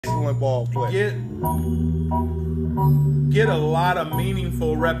excellent ball play. Get a lot of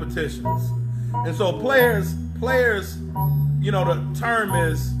meaningful repetitions. And so players, you know, the term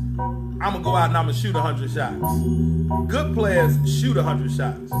is, I'm going to go out and I'm going to shoot 100 shots. Good players shoot 100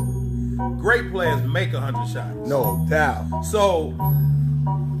 shots. Great players make 100 shots. No doubt. So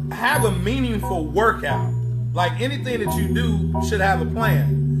have a meaningful workout. Like anything that you do should have a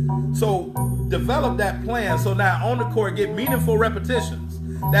plan. So develop that plan. So now on the court, get meaningful repetitions.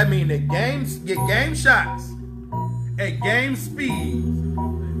 That means that get game shots at game speed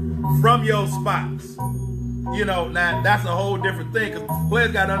from your spots. You know, now that's a whole different thing because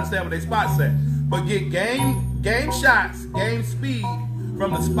players got to understand what their spots at. But get game shots, game speed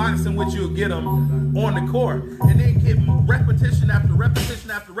from the spots in which you'll get them on the court. And then get repetition after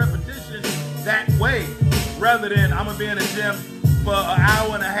repetition after repetition that way. Rather than I'm going to be in the gym for an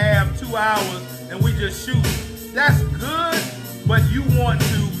hour and a half, 2 hours, and we just shoot. That's good, but you want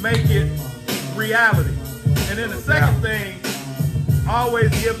to make it reality. And then the second thing, always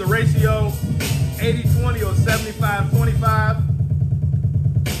give the ratio 80-20 or 75-25.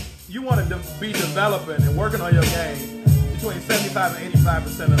 You want to be developing and working on your game between 75 and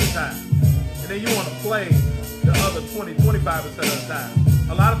 85% of the time. And then you want to play the other 20-25% of the time.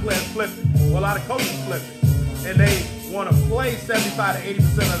 A lot of players flip it, or a lot of coaches flip it. And they want to play 75 to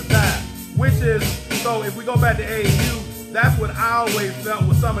 80% of the time. Which is, so if we go back to AAU, that's what I always felt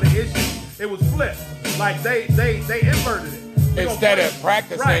with some of the issues. It was flipped. Like they inverted it. Instead of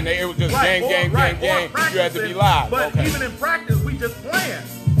practicing, it was just game. You had to be live. But even in practice, we just playing.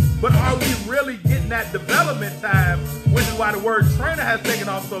 But are we really getting that development time, which is why the word trainer has taken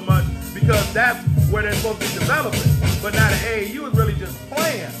off so much, because that's where they're supposed to be developing. But now the AAU is really just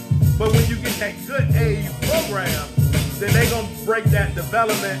playing. But when you get that good AAU program, then they're going to break that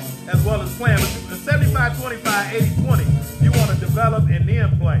development as well as playing. But the 75-25, 80-20, you want to develop and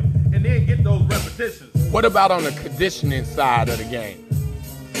then play. And then get those repetitions. What about on the conditioning side of the game?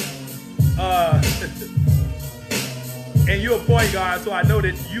 And you're a point guard, so I know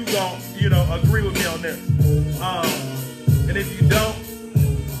that you gon' agree with me on this. And if you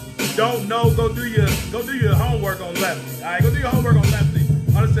don't know, go do your homework on lefty. All right, go do your homework on lefty.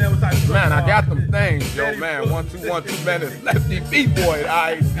 Understand what type of man, I got them things, yo, man. 1-2-1-2 minutes. Lefty B-boy,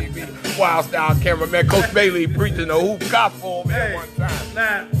 IATV, Wild Style Cameraman, Coach Bailey preaching the hoop gospel, man, one time.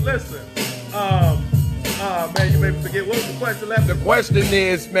 Now, listen, man, you made me forget. What was the question left? The question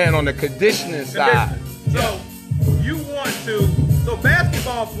is, man, on the conditioning side. So, you want to, so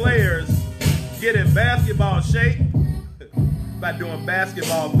basketball players get in basketball shape by doing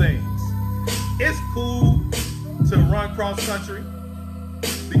basketball things. It's cool to run cross country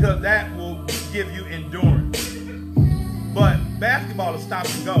because that will give you endurance. But basketball is stop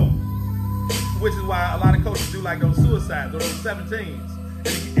and go, which is why a lot of coaches do like those suicides or those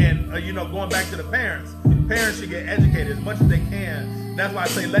 17s. And you know, going back to the parents should get educated as much as they can. That's why I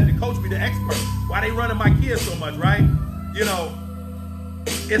say let the coach be the expert. Why they running my kids so much, right? You know,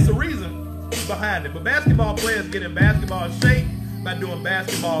 it's a reason behind it. But basketball players get in basketball shape by doing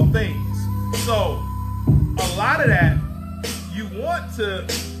basketball things. So a lot of that, you want to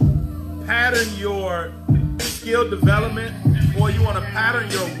pattern your skill development, or you want to pattern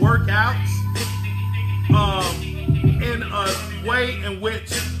your workouts in a way in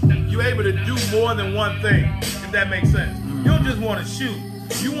which you're able to do more than one thing, if that makes sense. You don't just want to shoot.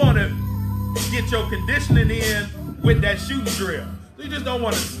 You want to get your conditioning in with that shooting drill. So you just don't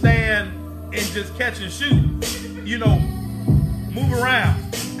want to stand and just catch and shoot. You know, move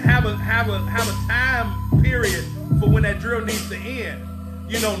around. Have a time period for when that drill needs to end.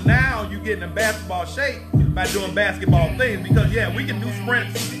 You know, now you're getting in basketball shape by doing basketball things, because yeah, we can do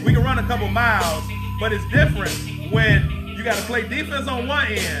sprints, we can run a couple miles, but it's different when you got to play defense on one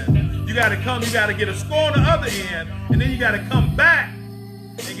end, you got to get a score on the other end, and then you got to come back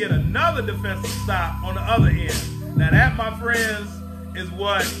and get another defensive stop on the other end. Now that, my friends, is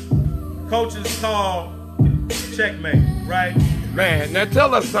what coaches call checkmate, right? Man, now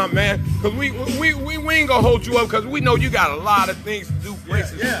tell us something, man, because we ain't gonna hold you up, because we know you got a lot of things to do,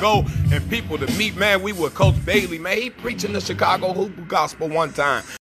 places to go, and people to meet, man. We with Coach Bailey, man. He preaching the Chicago hoop gospel one time.